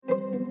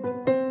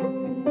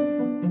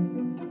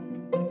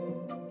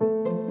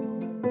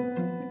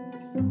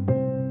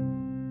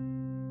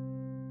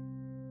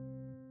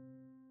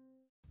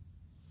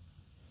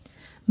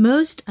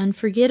Most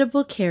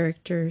Unforgettable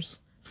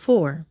Characters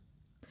 4.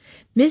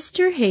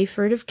 Mr.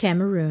 Hayford of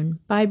Cameroon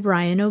by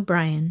Brian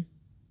O'Brien.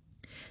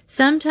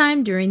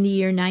 Sometime during the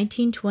year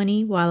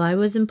 1920, while I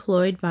was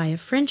employed by a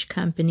French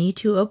company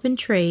to open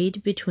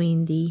trade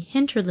between the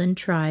hinterland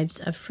tribes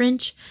of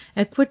French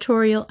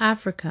Equatorial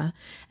Africa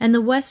and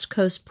the West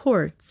Coast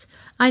ports,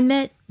 I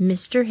met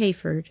Mr.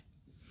 Hayford.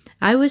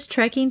 I was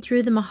trekking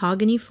through the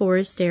mahogany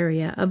forest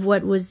area of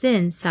what was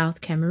then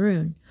South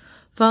Cameroon,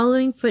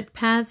 following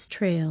footpaths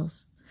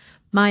trails.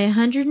 My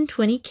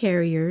 120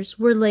 carriers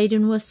were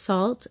laden with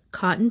salt,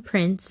 cotton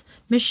prints,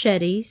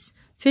 machetes,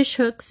 fish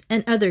hooks,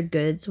 and other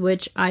goods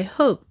which I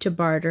hoped to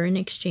barter in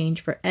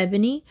exchange for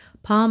ebony,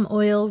 palm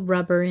oil,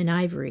 rubber, and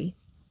ivory.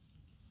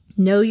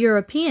 No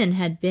European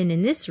had been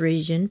in this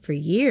region for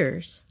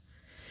years.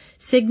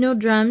 Signal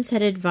drums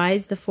had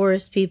advised the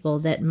forest people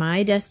that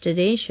my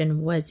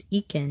destination was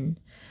Iken,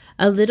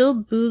 a little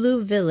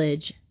Bulu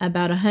village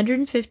about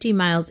 150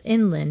 miles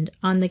inland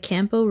on the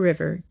Campo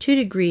River, 2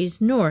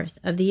 degrees north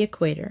of the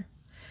equator.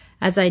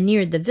 As I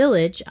neared the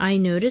village, I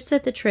noticed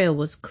that the trail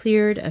was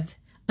cleared of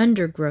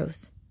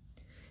undergrowth.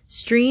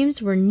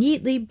 Streams were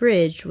neatly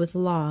bridged with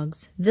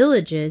logs.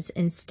 Villages,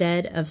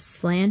 instead of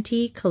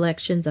slanty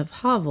collections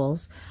of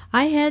hovels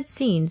I had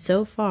seen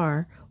so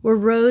far, were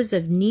rows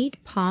of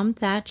neat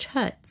palm-thatch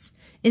huts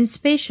in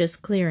spacious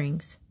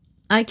clearings.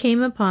 I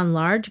came upon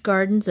large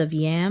gardens of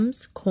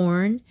yams,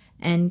 corn,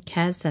 and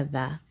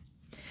cassava,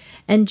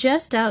 and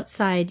just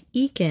outside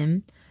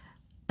Ikem,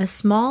 a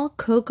small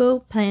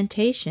cocoa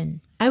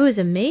plantation. I was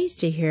amazed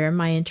to hear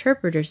my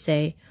interpreter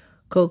say,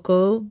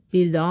 "Cocoa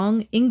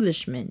belong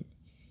Englishman.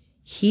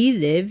 He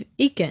live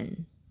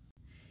Iken."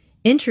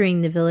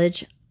 Entering the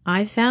village,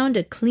 I found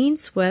a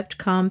clean-swept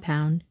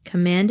compound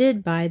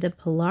commanded by the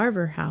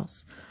Palaver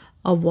House,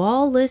 a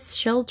wall-less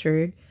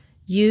shelter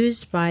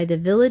used by the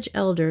village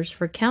elders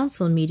for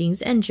council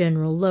meetings and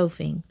general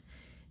loafing.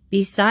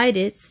 Beside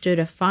it stood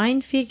a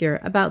fine figure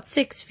about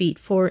 6 feet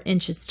 4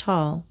 inches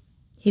tall.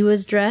 He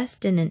was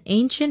dressed in an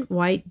ancient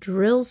white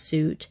drill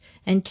suit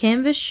and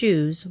canvas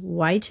shoes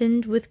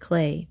whitened with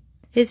clay.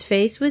 His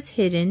face was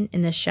hidden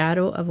in the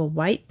shadow of a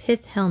white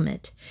pith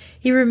helmet.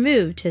 He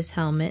removed his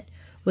helmet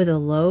with a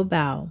low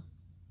bow.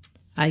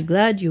 "I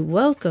glad you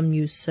welcome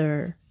you,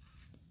 sir."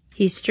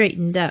 He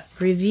straightened up,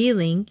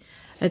 revealing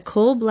a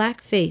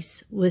coal-black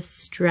face with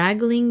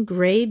straggling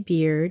gray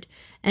beard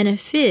and a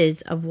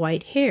fizz of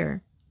white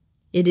hair.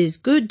 "It is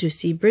good to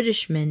see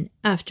Britishmen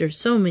after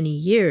so many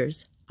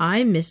years.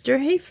 I'm Mr.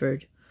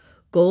 Hayford,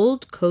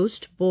 Gold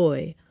Coast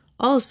boy,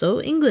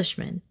 also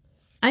Englishman."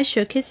 I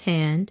shook his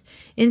hand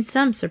in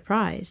some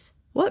surprise.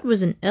 What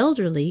was an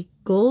elderly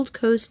Gold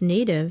Coast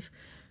native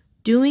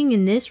doing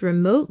in this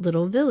remote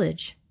little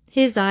village?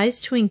 His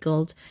eyes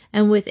twinkled,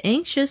 and with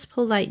anxious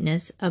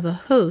politeness of a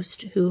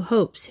host who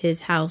hopes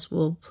his house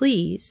will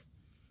please,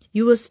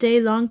 "You will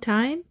stay long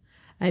time?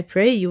 I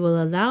pray you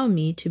will allow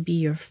me to be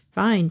your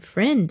fine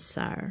friend,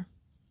 sire."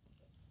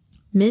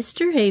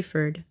 Mr.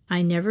 Hayford,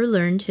 I never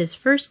learned his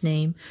first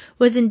name,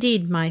 was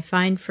indeed my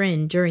fine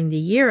friend during the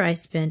year I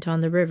spent on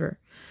the river.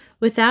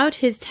 Without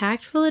his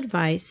tactful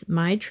advice,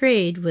 my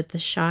trade with the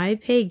shy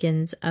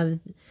pagans of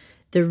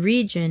the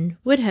region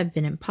would have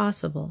been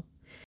impossible.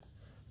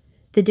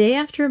 The day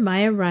after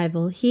my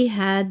arrival, he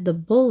had the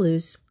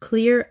Bulus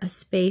clear a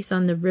space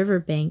on the river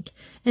bank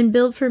and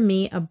build for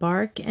me a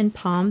bark and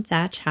palm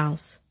thatch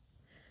house,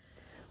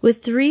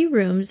 with 3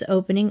 rooms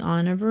opening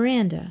on a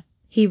veranda.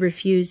 He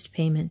refused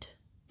payment.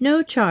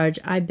 "No charge,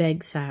 I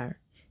beg, sire,"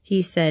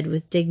 he said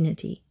with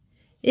dignity.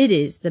 "It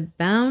is the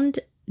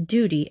bound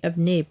duty of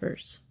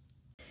neighbors."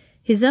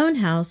 His own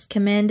house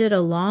commanded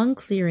a long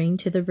clearing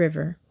to the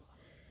river.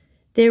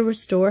 There were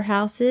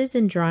storehouses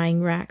and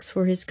drying racks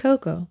for his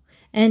cocoa,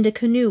 and a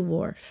canoe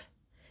wharf.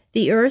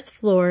 The earth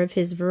floor of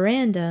his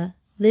veranda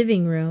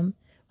living room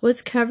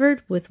was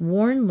covered with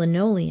worn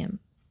linoleum.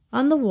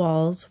 On the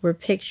walls were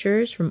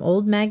pictures from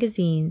old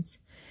magazines,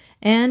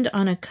 and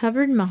on a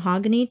covered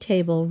mahogany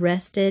table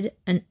rested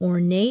an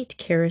ornate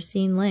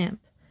kerosene lamp.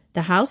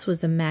 The house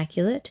was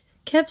immaculate,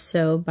 kept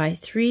so by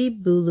 3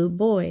 Bulu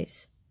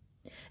boys.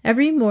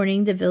 Every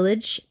morning the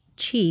village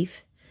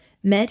chief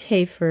met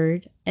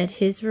Hayford at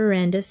his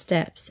veranda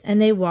steps, and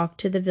they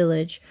walked to the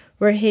village,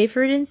 where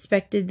Hayford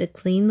inspected the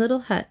clean little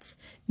huts,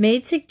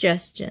 made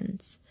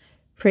suggestions,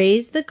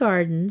 praised the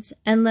gardens,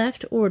 and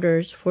left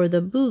orders for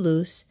the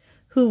Bulus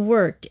who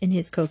worked in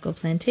his cocoa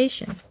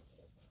plantation.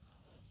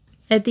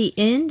 At the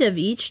end of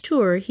each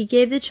tour he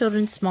gave the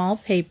children small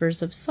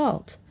papers of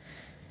salt,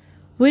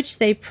 which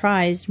they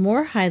prized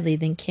more highly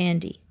than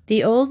candy.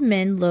 The old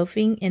men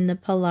loafing in the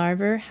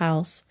Palaver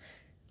House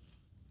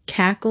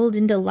cackled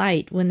in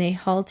delight when they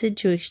halted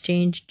to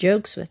exchange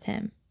jokes with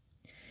him.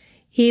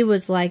 He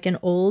was like an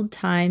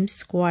old-time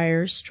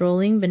squire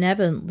strolling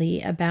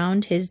benevolently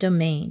about his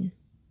domain.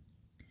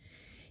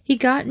 He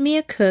got me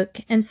a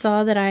cook and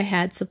saw that I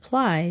had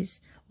supplies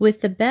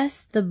with the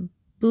best the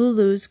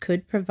Bulus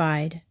could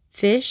provide: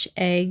 fish,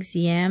 eggs,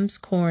 yams,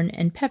 corn,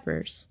 and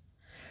peppers.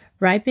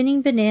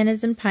 Ripening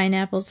bananas and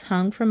pineapples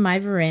hung from my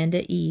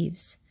veranda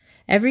eaves.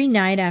 Every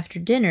night after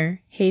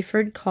dinner,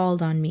 Hayford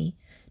called on me,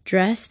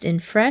 dressed in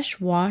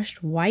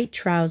fresh-washed white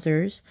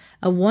trousers,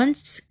 a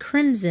once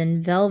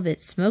crimson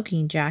velvet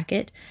smoking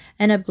jacket,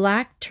 and a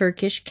black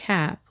Turkish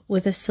cap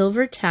with a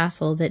silver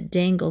tassel that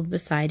dangled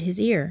beside his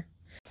ear.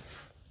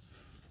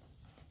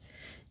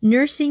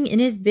 Nursing in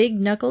his big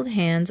knuckled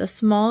hands a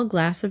small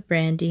glass of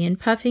brandy and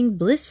puffing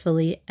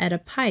blissfully at a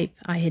pipe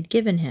I had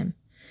given him,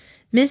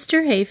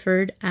 Mr.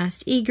 Hayford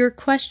asked eager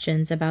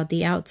questions about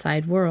the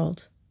outside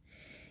world.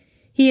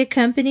 He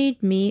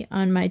accompanied me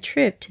on my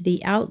trip to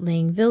the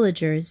outlying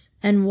villagers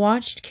and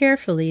watched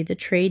carefully the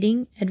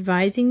trading,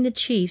 advising the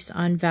chiefs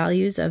on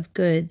values of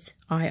goods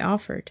I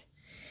offered.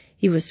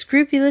 He was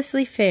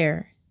scrupulously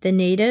fair. The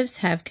natives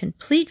have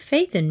complete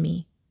faith in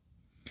me.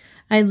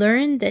 I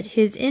learned that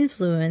his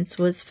influence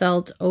was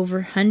felt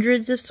over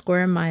hundreds of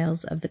square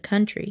miles of the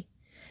country.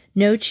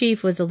 No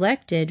chief was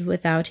elected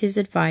without his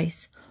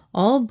advice.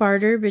 All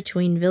barter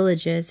between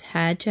villages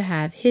had to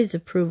have his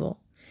approval.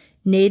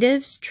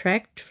 Natives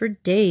trekked for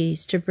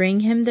days to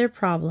bring him their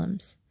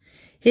problems.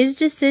 His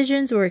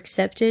decisions were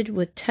accepted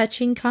with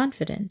touching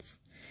confidence.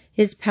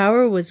 His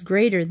power was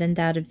greater than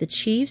that of the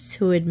chiefs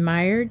who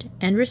admired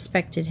and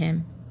respected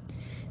him.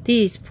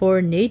 "These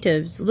poor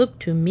natives look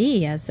to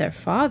me as their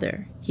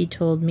father," he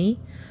told me.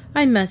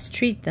 "I must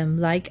treat them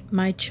like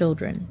my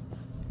children."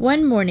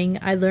 One morning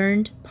I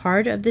learned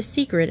part of the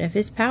secret of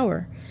his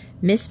power.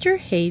 Mr.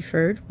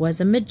 Hayford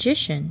was a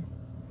magician.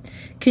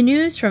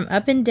 Canoes from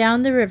up and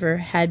down the river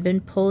had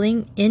been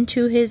pulling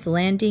into his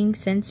landing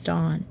since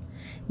dawn.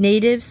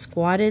 Natives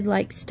squatted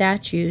like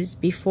statues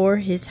before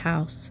his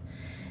house.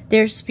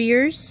 Their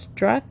spears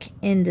struck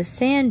in the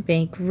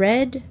sandbank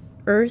red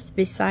earth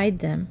beside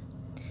them.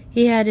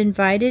 He had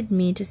invited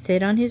me to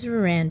sit on his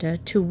veranda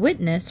to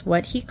witness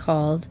what he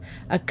called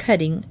a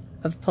cutting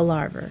of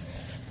palaver.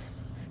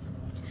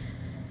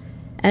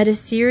 At a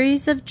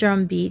series of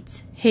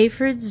drumbeats,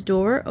 Hayford's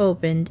door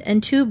opened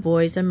and two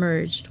boys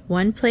emerged.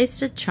 One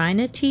placed a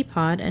china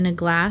teapot and a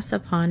glass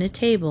upon a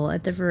table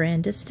at the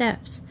veranda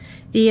steps.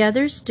 The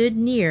other stood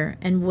near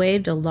and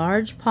waved a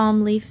large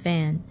palm leaf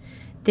fan.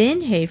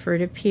 Then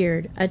Hayford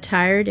appeared,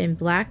 attired in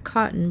black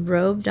cotton,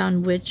 robed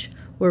on which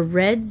were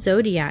red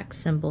zodiac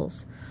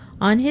symbols.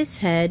 On his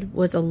head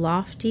was a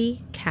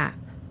lofty cap.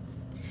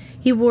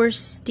 He wore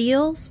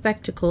steel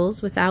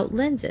spectacles without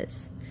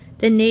lenses.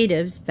 The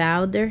natives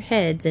bowed their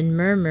heads and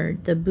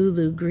murmured the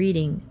Bulu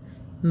greeting,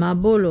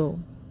 "Mabolo."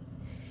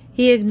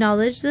 He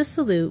acknowledged the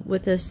salute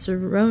with a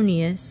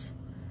ceremonious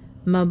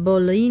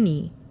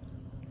 "Mabolini,"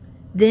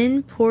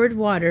 then poured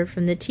water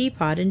from the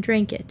teapot and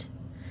drank it.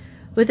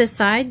 With a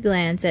side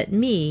glance at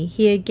me,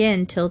 he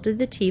again tilted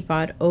the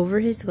teapot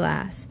over his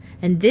glass,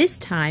 and this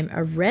time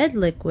a red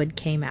liquid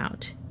came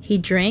out. He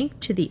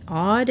drank to the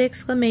awed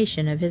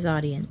exclamation of his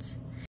audience.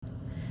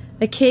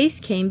 A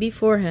case came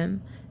before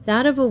him,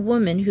 that of a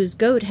woman whose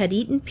goat had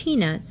eaten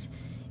peanuts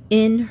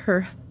in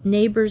her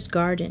neighbor's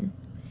garden.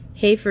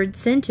 Hayford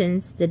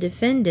sentenced the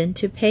defendant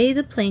to pay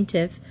the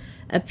plaintiff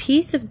a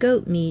piece of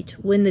goat meat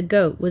when the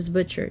goat was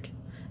butchered.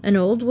 An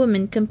old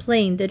woman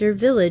complained that her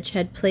village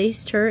had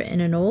placed her in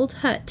an old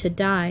hut to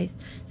die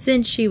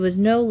since she was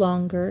no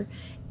longer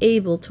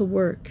able to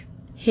work.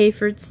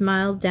 Hayford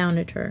smiled down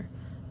at her.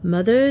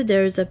 "Mother,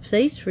 there is a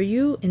place for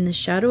you in the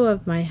shadow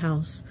of my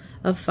house,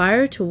 a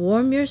fire to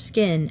warm your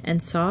skin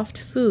and soft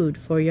food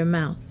for your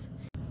mouth."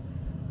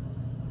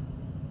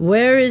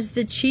 "Where is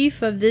the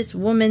chief of this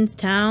woman's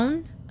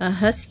town?" A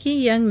husky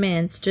young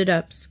man stood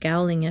up,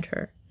 scowling at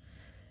her.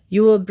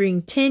 "You will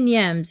bring 10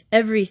 yams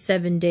every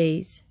 7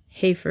 days,"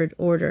 Hayford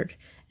ordered,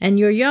 "and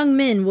your young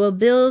men will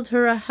build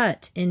her a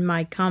hut in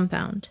my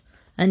compound.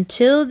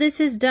 Until this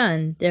is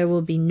done, there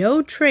will be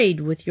no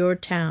trade with your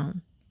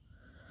town."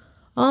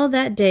 All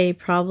that day,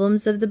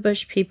 problems of the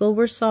bush people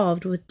were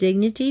solved with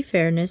dignity,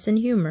 fairness, and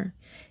humor.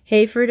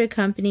 Hayford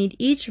accompanied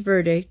each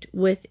verdict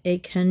with a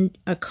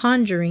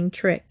conjuring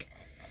trick.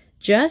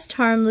 "Just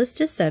harmless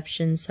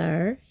deception,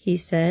 sir," he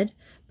said,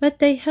 "but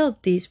they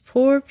helped these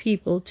poor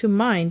people to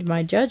mind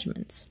my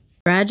judgments."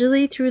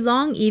 Gradually, through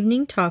long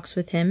evening talks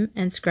with him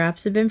and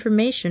scraps of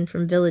information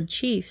from village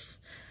chiefs,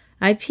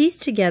 I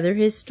pieced together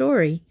his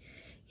story.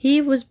 He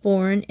was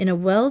born in a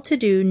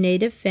well-to-do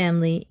native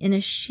family in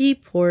a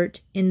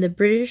seaport in the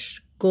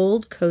British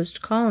Gold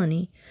Coast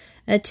colony,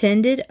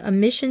 attended a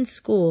mission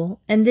school,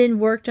 and then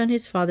worked on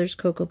his father's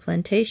cocoa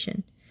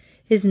plantation.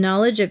 His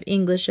knowledge of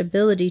English,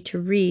 ability to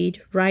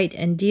read, write,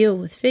 and deal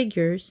with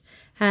figures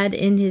had,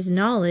 in his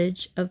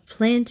knowledge of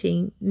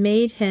planting,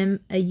 made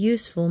him a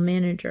useful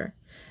manager.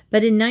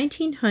 But in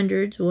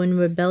 1900, when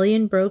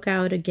rebellion broke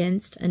out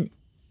against an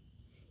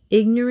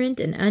ignorant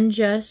and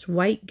unjust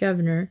white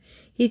governor,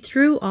 he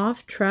threw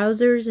off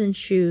trousers and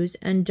shoes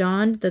and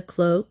donned the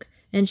cloak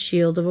and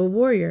shield of a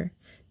warrior.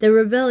 The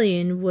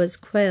rebellion was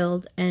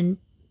quelled and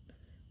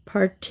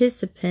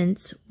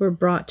participants were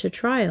brought to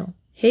trial.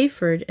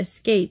 Hayford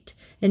escaped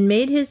and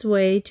made his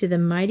way to the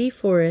mighty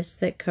forests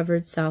that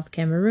covered South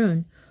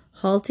Cameroon,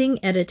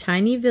 halting at a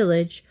tiny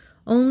village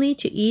only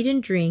to eat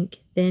and drink,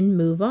 then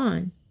move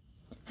on.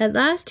 At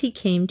last he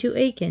came to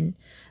Aiken,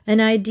 an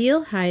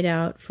ideal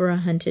hideout for a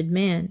hunted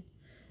man.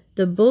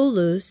 The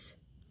bolus,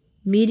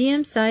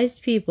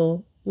 medium-sized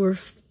people, were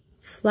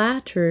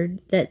flattered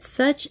that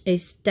such a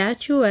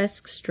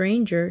statuesque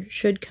stranger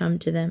should come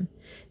to them.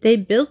 They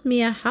built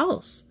me a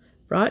house,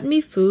 brought me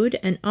food,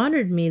 and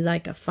honored me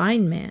like a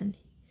fine man.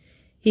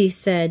 He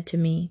said to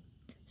me,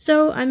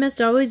 so I must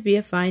always be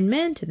a fine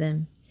man to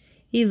them.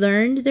 He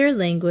learned their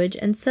language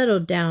and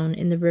settled down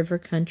in the river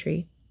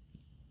country.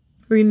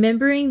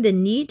 Remembering the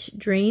neat,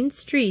 drained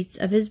streets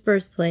of his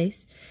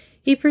birthplace,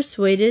 he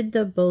persuaded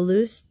the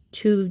bolus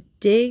to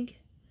dig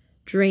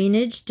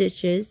drainage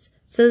ditches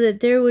so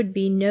that there would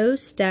be no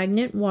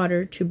stagnant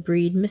water to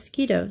breed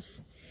mosquitoes.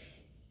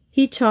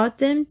 He taught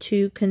them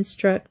to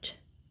construct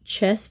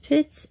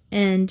chess-pits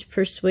and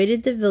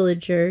persuaded the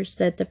villagers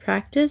that the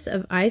practice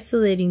of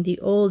isolating the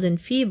old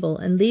and feeble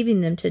and leaving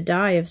them to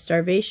die of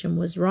starvation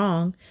was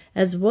wrong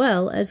as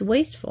well as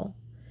wasteful.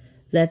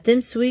 Let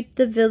them sweep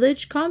the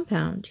village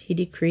compound, he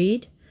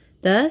decreed.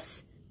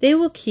 Thus they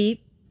will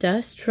keep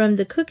dust from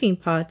the cooking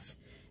pots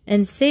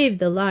and save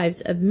the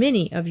lives of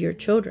many of your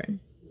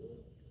children.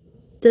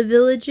 The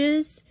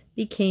villages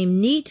became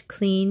neat,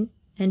 clean,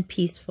 and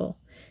peaceful.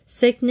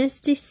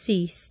 Sickness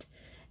ceased,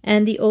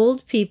 and the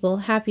old people,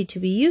 happy to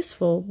be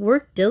useful,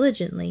 worked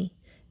diligently.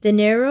 The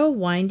narrow,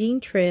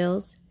 winding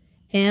trails,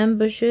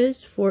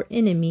 ambushes for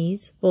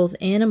enemies, both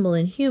animal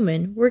and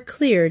human, were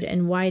cleared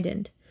and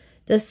widened.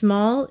 The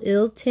small,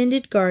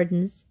 ill-tended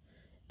gardens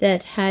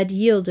that had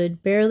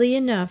yielded barely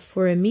enough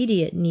for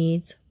immediate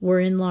needs were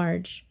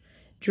enlarged,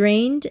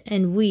 drained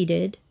and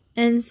weeded,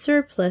 and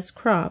surplus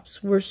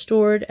crops were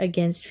stored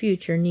against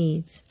future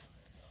needs.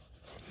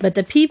 But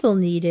the people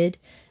needed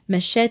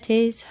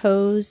machetes,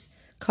 hoes,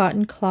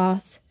 cotton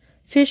cloth,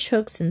 fish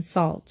hooks, and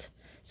salt.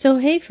 So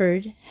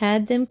Hayford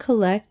had them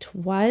collect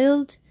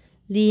wild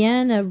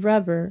liana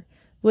rubber,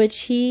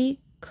 which he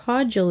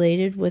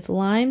codulated with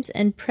limes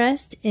and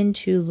pressed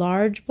into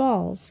large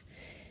balls.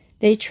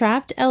 They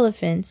trapped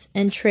elephants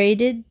and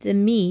traded the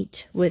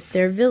meat with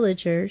their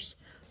villagers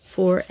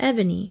for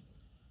ebony.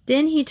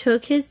 Then he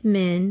took his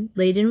men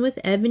laden with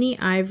ebony,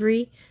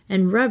 ivory,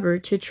 and rubber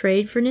to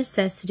trade for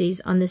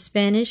necessities on the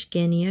Spanish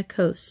Guinea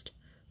coast.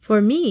 For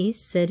me,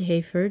 said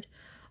Hayford,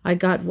 I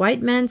got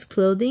white man's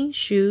clothing,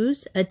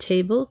 shoes, a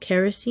table,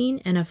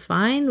 kerosene, and a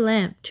fine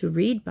lamp to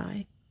read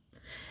by.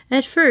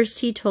 At first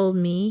he told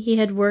me he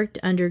had worked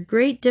under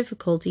great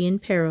difficulty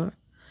and peril.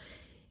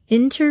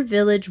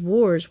 Inter-village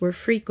wars were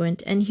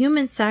frequent, and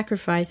human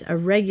sacrifice a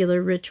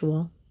regular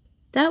ritual.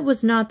 That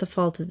was not the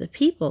fault of the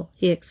people,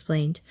 he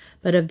explained,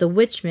 but of the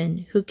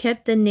witchmen, who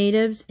kept the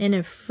natives in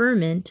a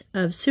ferment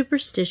of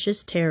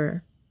superstitious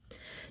terror.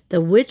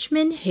 The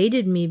witchmen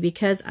hated me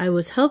because I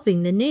was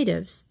helping the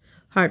natives,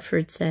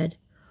 Hartford said.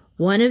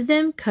 One of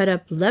them cut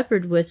up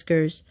leopard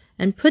whiskers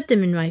and put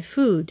them in my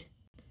food.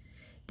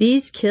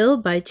 These kill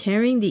by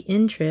tearing the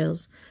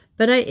entrails,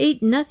 but I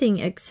ate nothing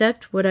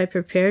except what I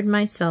prepared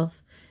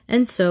myself,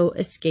 and so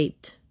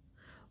escaped.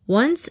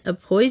 Once a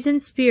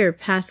poisoned spear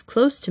passed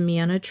close to me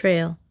on a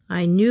trail.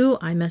 I knew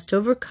I must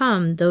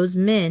overcome those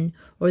men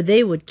or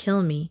they would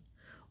kill me.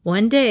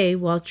 One day,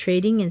 while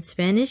trading in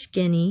Spanish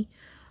Guinea,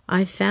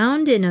 I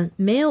found in a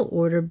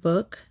mail-order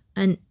book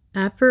an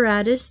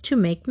apparatus to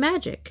make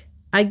magic.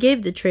 I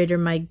gave the trader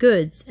my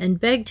goods and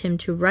begged him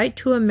to write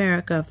to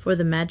America for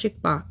the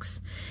magic box.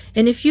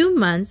 In a few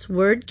months,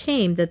 word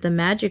came that the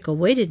magic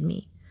awaited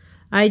me.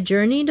 I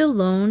journeyed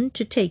alone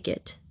to take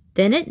it.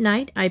 Then at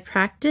night I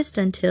practiced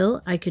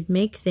until I could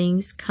make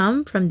things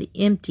come from the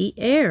empty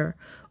air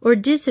or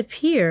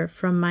disappear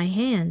from my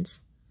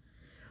hands.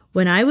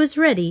 When I was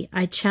ready,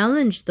 I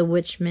challenged the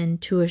witchmen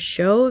to a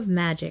show of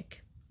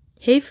magic.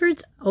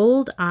 Hayford's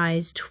old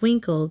eyes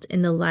twinkled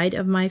in the light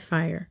of my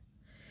fire.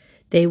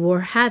 They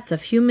wore hats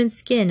of human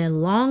skin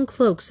and long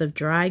cloaks of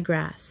dry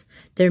grass.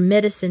 Their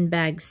medicine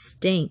bags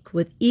stank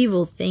with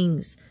evil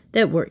things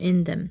that were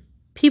in them.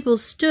 People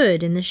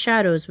stood in the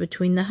shadows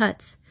between the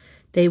huts.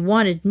 They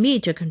wanted me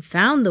to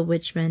confound the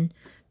witchmen,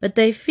 but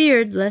they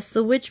feared lest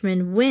the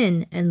witchmen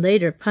win and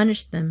later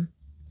punish them.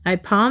 I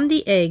palmed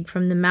the egg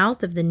from the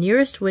mouth of the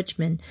nearest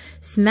witchman,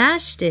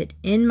 smashed it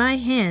in my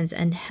hands,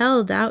 and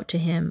held out to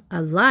him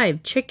a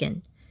live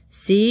chicken.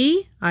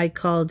 See, I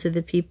called to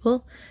the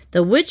people,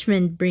 the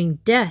witchmen bring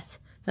death,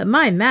 but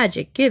my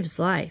magic gives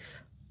life.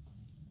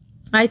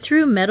 I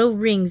threw metal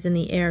rings in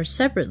the air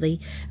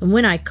separately, and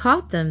when I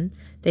caught them,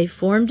 they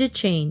formed a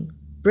chain.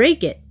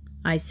 Break it,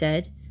 I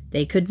said.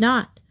 They could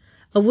not.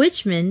 A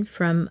witchman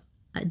from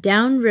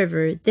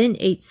downriver then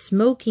ate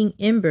smoking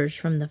embers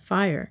from the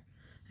fire.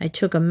 I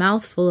took a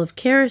mouthful of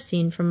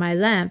kerosene from my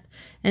lamp,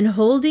 and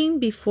holding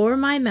before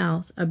my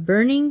mouth a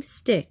burning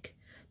stick,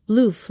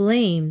 blew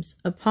flames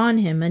upon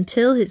him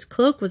until his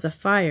cloak was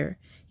afire.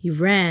 He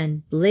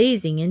ran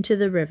blazing into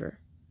the river.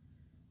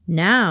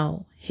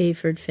 Now,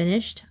 Hayford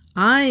finished,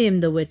 I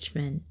am the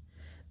witchman.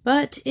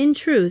 But, in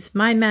truth,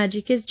 my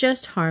magic is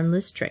just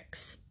harmless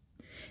tricks.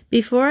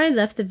 Before I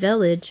left the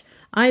village,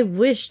 I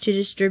wished to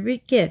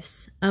distribute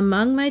gifts.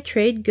 Among my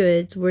trade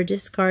goods were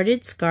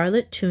discarded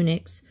scarlet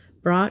tunics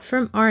brought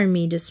from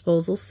army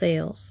disposal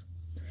sales.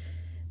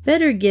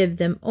 Better give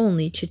them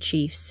only to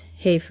chiefs,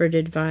 Hayford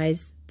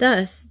advised.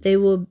 Thus they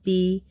will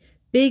be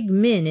big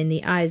men in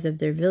the eyes of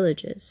their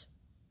villages.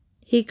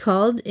 He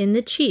called in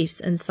the chiefs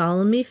and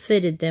solemnly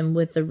fitted them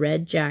with the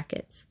red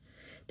jackets.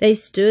 They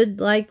stood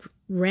like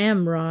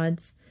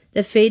ramrods,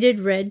 the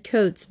faded red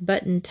coats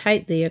buttoned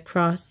tightly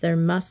across their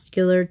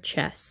muscular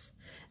chests,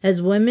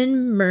 as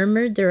women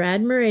murmured their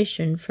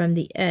admiration from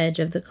the edge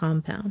of the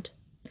compound.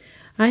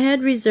 I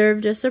had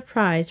reserved a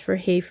surprise for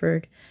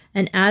Hayford,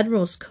 an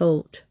admiral's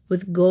coat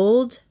with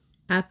gold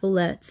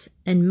epaulettes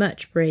and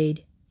much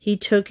braid. He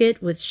took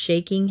it with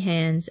shaking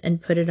hands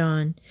and put it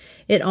on.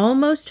 It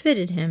almost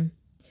fitted him.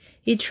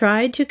 He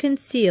tried to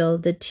conceal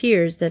the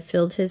tears that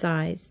filled his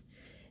eyes.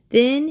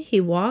 Then he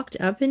walked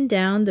up and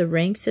down the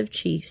ranks of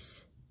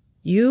chiefs.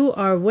 "You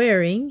are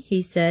wearing,"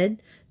 he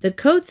said, "the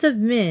coats of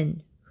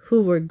men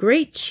who were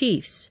great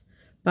chiefs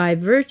by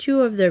virtue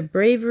of their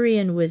bravery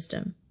and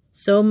wisdom.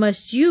 So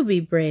must you be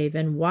brave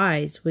and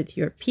wise with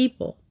your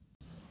people."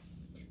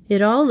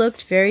 It all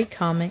looked very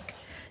comic.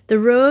 The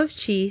row of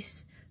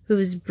chiefs,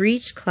 whose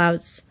breeched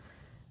clouts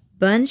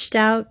bunched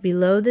out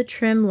below the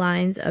trim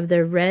lines of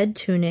their red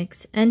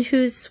tunics, and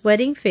whose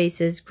sweating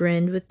faces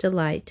grinned with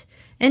delight,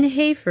 and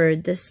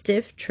Hayford, the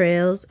stiff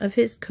trails of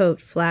his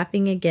coat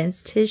flapping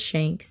against his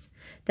shanks,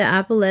 the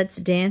epaulettes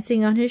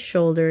dancing on his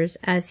shoulders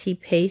as he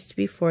paced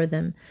before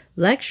them,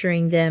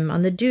 lecturing them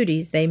on the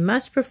duties they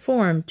must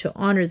perform to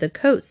honor the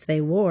coats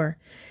they wore.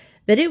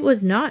 But it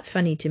was not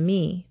funny to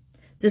me.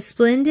 The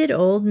splendid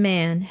old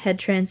man had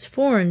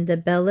transformed the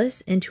Bellis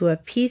into a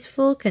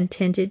peaceful,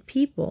 contented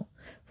people.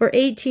 For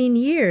 18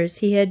 years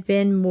he had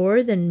been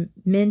more than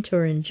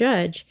mentor and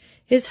judge.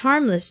 His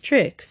harmless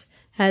tricks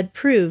had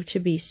proved to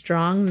be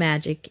strong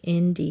magic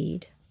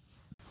indeed.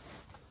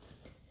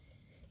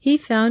 He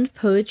Found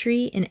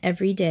Poetry in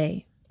Every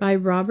Day by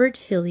Robert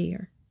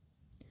Hillier.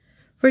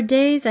 For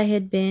days I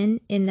had been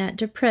in that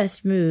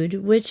depressed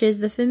mood which is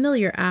the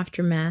familiar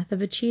aftermath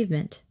of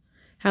achievement,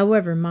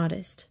 however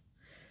modest.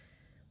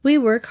 We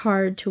work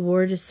hard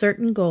toward a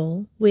certain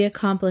goal, we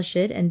accomplish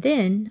it, and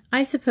then,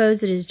 I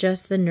suppose it is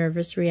just the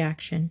nervous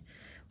reaction.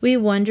 We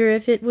wonder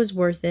if it was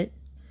worth it.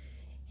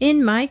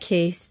 In my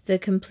case, the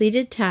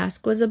completed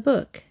task was a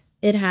book.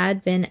 It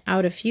had been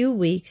out a few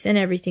weeks, and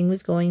everything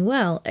was going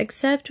well,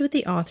 except with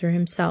the author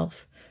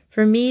himself.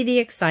 For me, the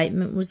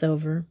excitement was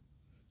over.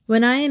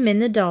 When I am in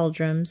the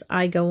doldrums,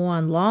 I go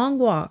on long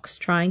walks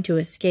trying to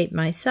escape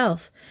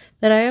myself,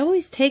 but I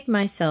always take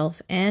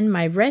myself and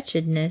my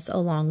wretchedness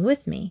along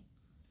with me.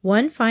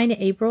 One fine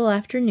April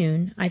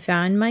afternoon, I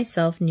found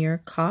myself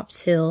near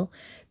Copp's Hill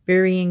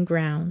Burying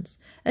Grounds,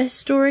 a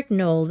historic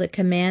knoll that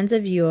commands a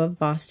view of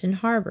Boston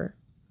Harbor.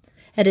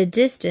 At a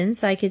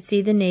distance, I could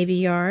see the Navy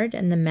Yard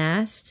and the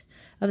mast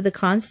of the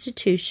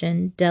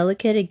Constitution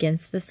delicate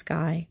against the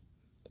sky.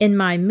 In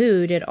my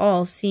mood, it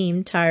all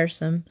seemed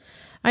tiresome.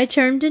 I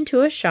turned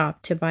into a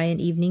shop to buy an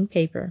evening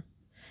paper.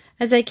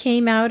 As I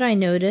came out, I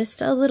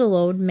noticed a little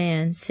old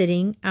man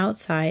sitting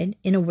outside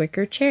in a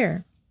wicker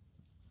chair.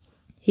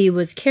 He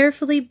was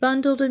carefully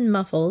bundled and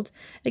muffled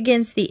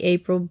against the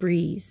April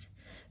breeze,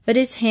 but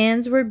his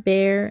hands were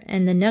bare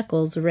and the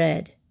knuckles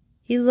red.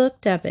 He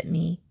looked up at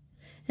me,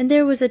 and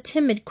there was a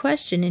timid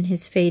question in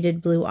his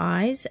faded blue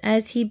eyes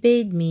as he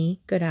bade me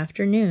good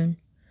afternoon.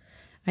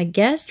 I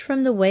guessed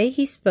from the way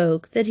he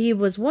spoke that he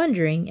was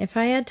wondering if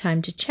I had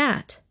time to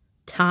chat.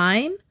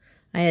 Time?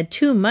 I had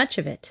too much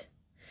of it.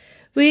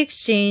 We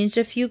exchanged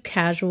a few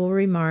casual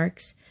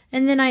remarks,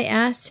 and then I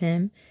asked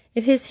him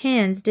if his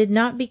hands did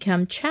not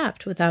become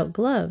chapped without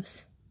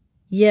gloves.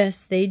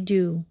 "Yes, they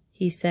do,"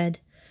 he said.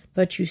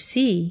 "But you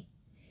see,"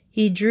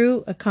 he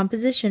drew a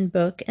composition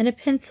book and a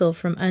pencil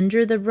from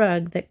under the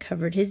rug that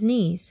covered his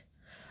knees,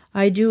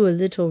 "I do a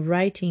little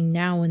writing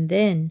now and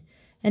then,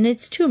 and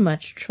it's too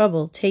much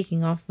trouble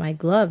taking off my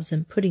gloves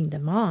and putting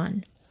them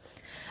on."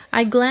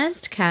 I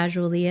glanced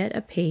casually at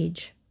a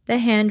page. The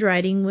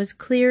handwriting was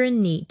clear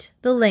and neat.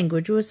 The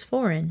language was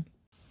foreign.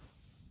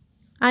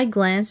 I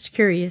glanced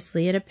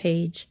curiously at a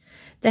page.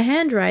 The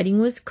handwriting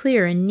was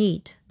clear and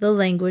neat. The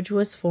language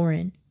was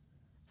foreign.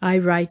 "I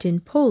write in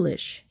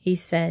Polish," he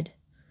said.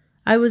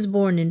 "I was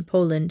born in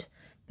Poland,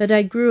 but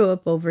I grew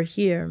up over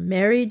here,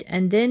 married,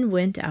 and then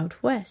went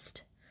out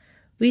west.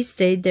 We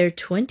stayed there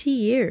 20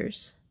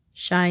 years.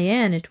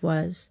 Cheyenne it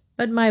was,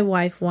 but my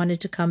wife wanted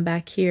to come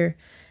back here,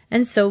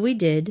 and so we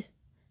did.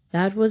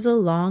 That was a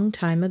long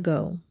time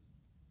ago."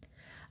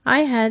 I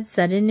had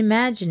sudden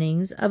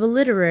imaginings of a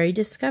literary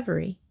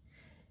discovery.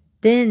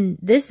 "Then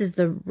this is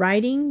the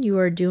writing you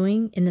are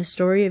doing in the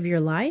story of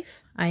your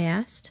life?" I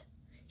asked.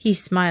 He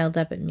smiled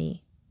up at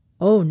me.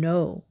 "Oh,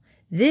 no.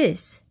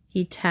 This,"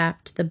 he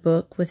tapped the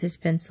book with his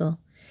pencil,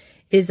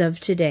 "is of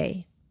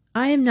today.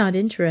 I am not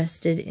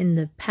interested in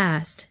the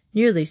past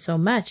nearly so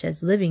much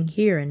as living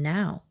here and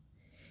now."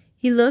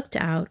 He looked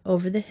out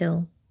over the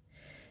hill.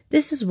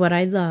 "This is what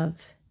I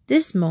love.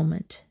 This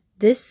moment,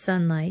 this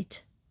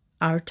sunlight,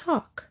 our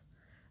talk.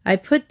 I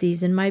put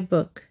these in my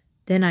book.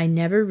 Then I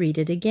never read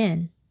it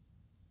again."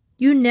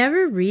 "You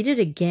never read it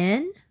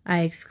again?" I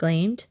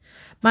exclaimed.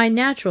 My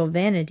natural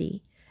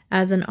vanity,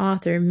 as an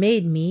author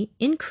made me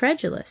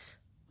incredulous.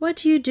 What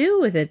do you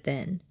do with it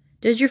then?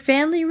 Does your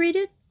family read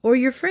it, or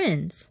your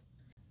friends?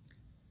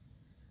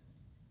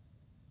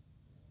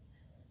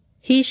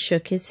 He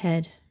shook his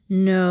head.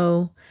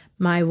 No,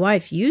 my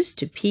wife used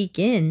to peek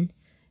in,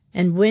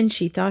 and when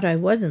she thought I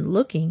wasn't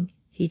looking,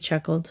 he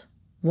chuckled.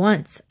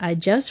 Once I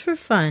just for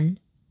fun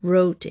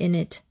wrote in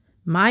it,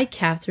 "My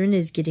Catherine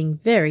is getting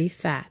very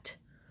fat."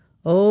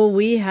 Oh,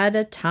 we had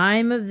a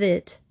time of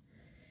it.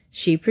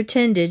 She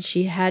pretended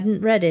she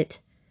hadn't read it,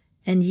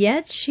 and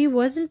yet she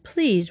wasn't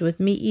pleased with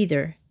me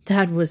either.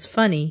 That was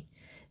funny.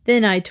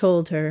 Then I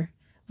told her.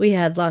 We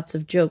had lots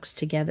of jokes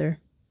together.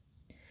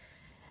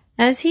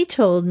 As he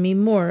told me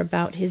more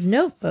about his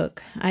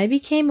notebook, I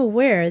became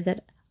aware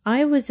that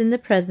I was in the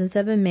presence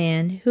of a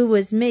man who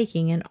was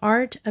making an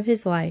art of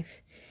his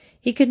life.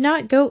 He could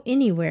not go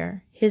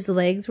anywhere. His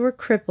legs were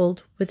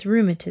crippled with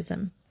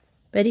rheumatism,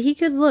 but he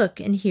could look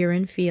and hear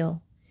and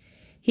feel.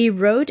 He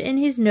wrote in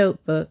his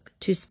notebook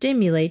to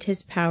stimulate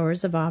his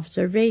powers of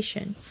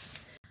observation.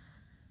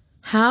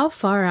 How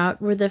far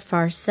out were the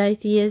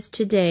Forsythias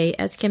today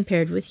as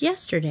compared with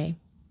yesterday?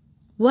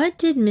 What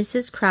did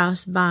Mrs.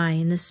 Krause buy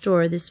in the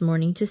store this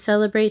morning to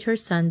celebrate her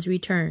son's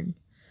return?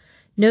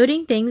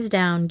 Noting things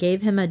down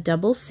gave him a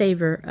double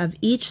savor of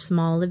each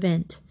small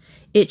event.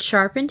 It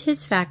sharpened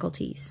his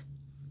faculties.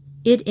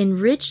 It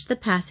enriched the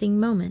passing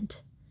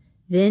moment.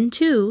 Then,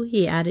 too,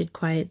 he added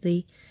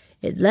quietly,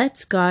 it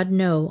lets God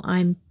know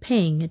I'm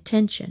paying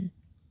attention.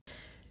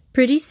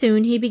 Pretty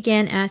soon he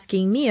began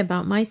asking me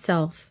about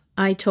myself.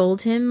 I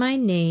told him my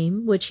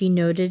name, which he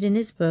noted in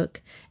his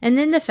book, and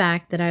then the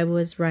fact that I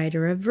was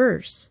writer of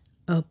verse.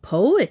 A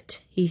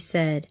poet, he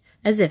said,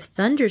 as if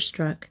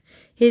thunderstruck.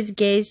 His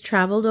gaze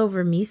traveled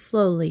over me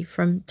slowly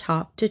from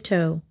top to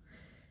toe.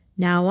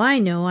 Now I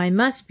know I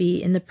must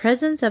be in the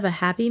presence of a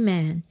happy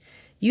man.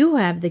 You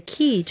have the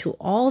key to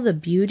all the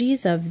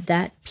beauties of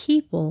that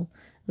people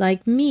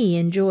like me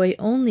enjoy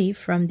only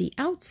from the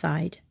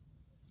outside.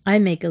 I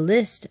make a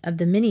list of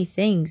the many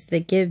things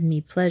that give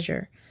me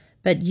pleasure,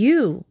 but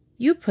you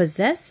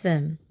possess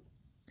them.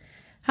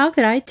 How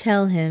could I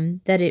tell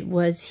him that it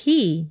was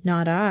he,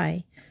 not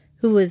I,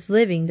 who was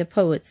living the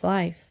poet's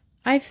life?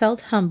 I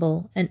felt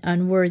humble and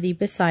unworthy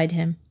beside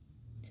him.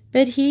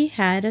 But he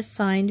had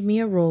assigned me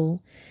a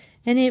role,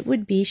 and it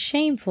would be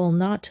shameful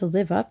not to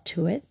live up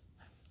to it.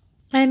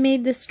 I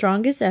made the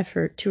strongest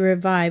effort to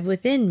revive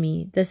within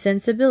me the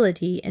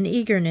sensibility and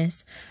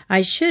eagerness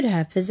I should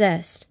have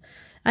possessed.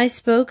 I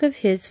spoke of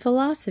his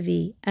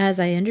philosophy as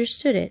I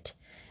understood it,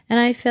 and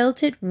I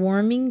felt it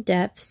warming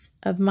depths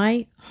of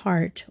my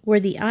heart where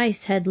the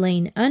ice had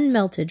lain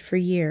unmelted for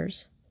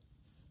years.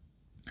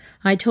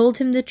 I told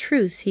him the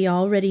truths he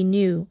already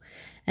knew,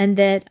 and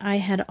that I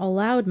had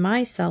allowed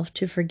myself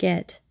to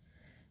forget.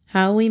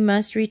 How we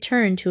must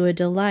return to a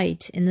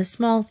delight in the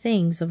small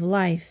things of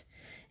life,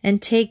 and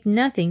take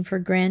nothing for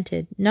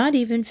granted, not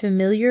even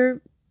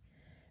familiar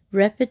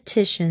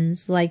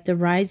repetitions like the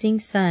rising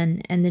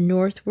sun and the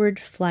northward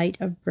flight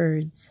of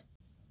birds.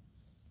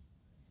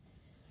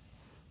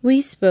 We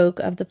spoke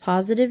of the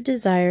positive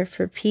desire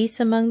for peace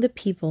among the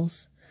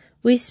peoples.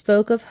 We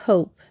spoke of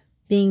hope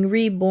being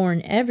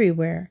reborn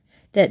everywhere,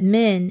 that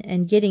men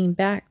and getting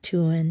back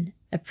to an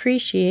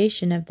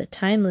appreciation of the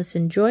timeless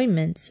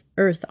enjoyments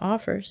earth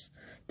offers,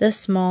 the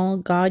small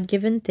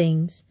God-given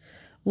things,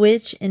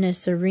 which in a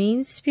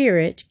serene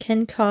spirit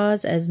can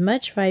cause as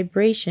much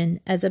vibration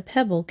as a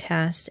pebble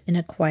cast in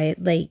a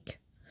quiet lake.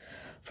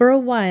 For a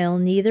while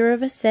neither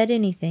of us said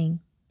anything.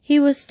 He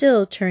was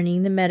still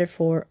turning the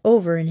metaphor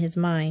over in his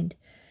mind,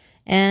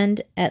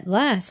 and at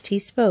last he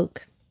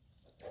spoke.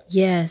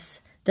 Yes,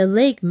 the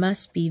lake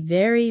must be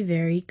very,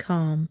 very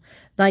calm,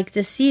 like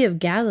the Sea of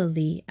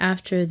Galilee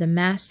after the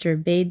Master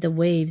bade the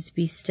waves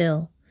be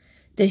still.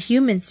 The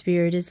human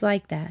spirit is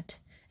like that,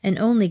 and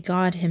only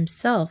God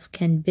himself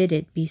can bid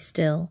it be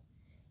still.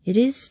 It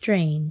is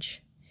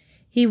strange,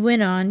 he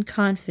went on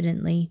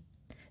confidently,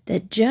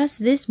 that just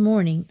this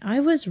morning I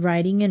was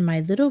writing in my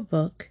little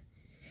book.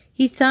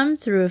 He thumbed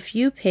through a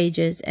few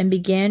pages and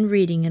began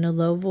reading in a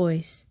low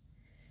voice.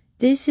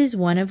 This is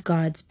one of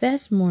God's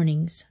best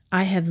mornings.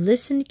 I have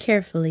listened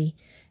carefully,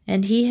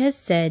 and he has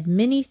said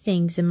many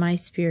things in my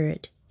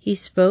spirit. He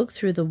spoke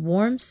through the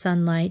warm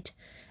sunlight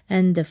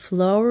and the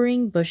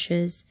flowering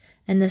bushes,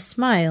 and the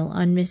smile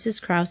on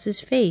Mrs. Krause's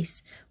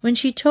face when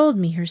she told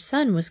me her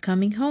son was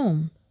coming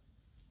home.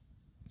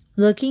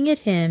 Looking at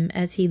him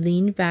as he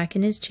leaned back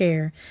in his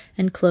chair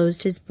and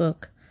closed his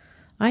book,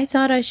 I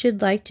thought I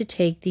should like to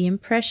take the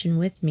impression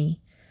with me.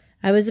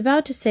 I was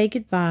about to say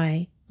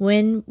goodbye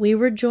when we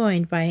were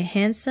joined by a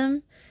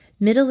handsome,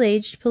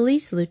 middle-aged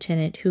police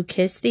lieutenant who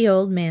kissed the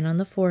old man on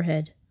the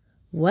forehead.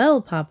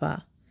 "Well,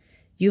 Papa,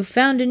 you've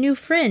found a new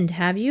friend,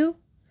 have you?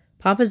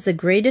 Papa's the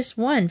greatest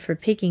one for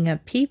picking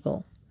up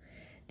people."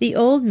 The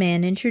old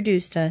man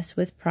introduced us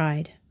with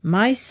pride.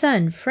 "My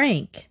son,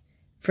 Frank.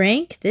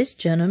 Frank, this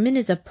gentleman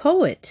is a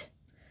poet."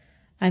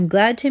 "I'm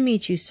glad to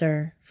meet you,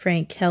 sir."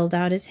 Frank held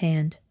out his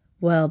hand.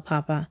 "Well,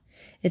 Papa,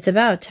 it's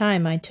about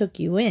time I took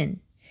you in."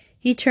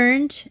 He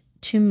turned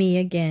to me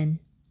again.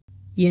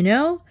 "You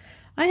know,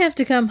 I have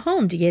to come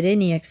home to get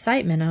any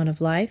excitement out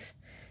of life.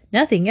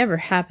 Nothing ever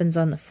happens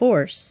on the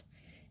force.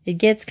 It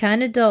gets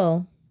kind of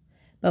dull.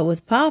 But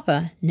with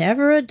Papa,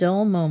 never a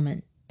dull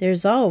moment.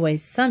 There's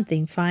always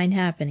something fine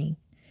happening."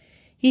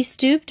 He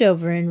stooped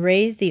over and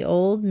raised the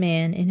old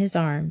man in his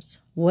arms.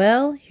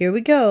 "Well, here we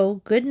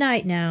go. Good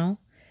night now.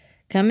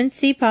 Come and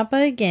see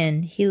Papa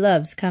again. He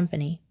loves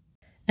company."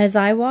 As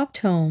I walked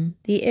home,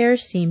 the air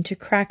seemed to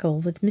crackle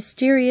with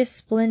mysterious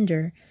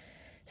splendor,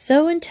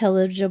 so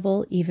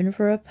intelligible even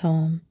for a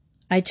poem.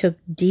 I took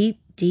deep,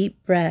 deep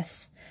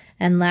breaths,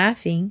 and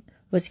laughing,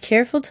 was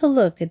careful to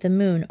look at the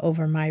moon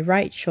over my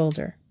right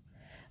shoulder.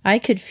 I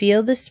could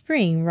feel the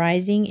spring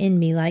rising in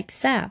me like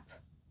sap.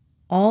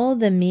 All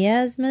the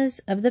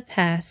miasmas of the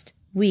past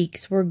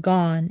weeks were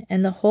gone,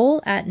 and the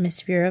whole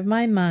atmosphere of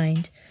my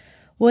mind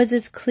was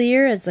as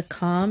clear as the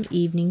calm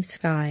evening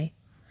sky.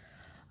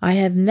 "I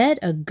have met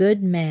a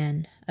good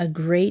man, a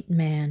great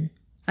man,"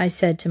 I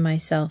said to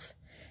myself.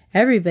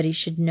 "Everybody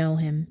should know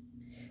him."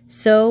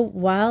 So,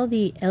 while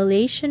the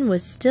elation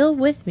was still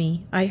with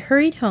me, I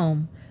hurried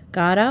home,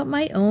 got out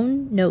my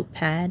own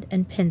notepad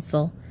and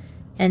pencil,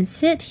 and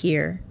sit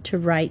here to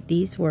write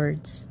these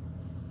words.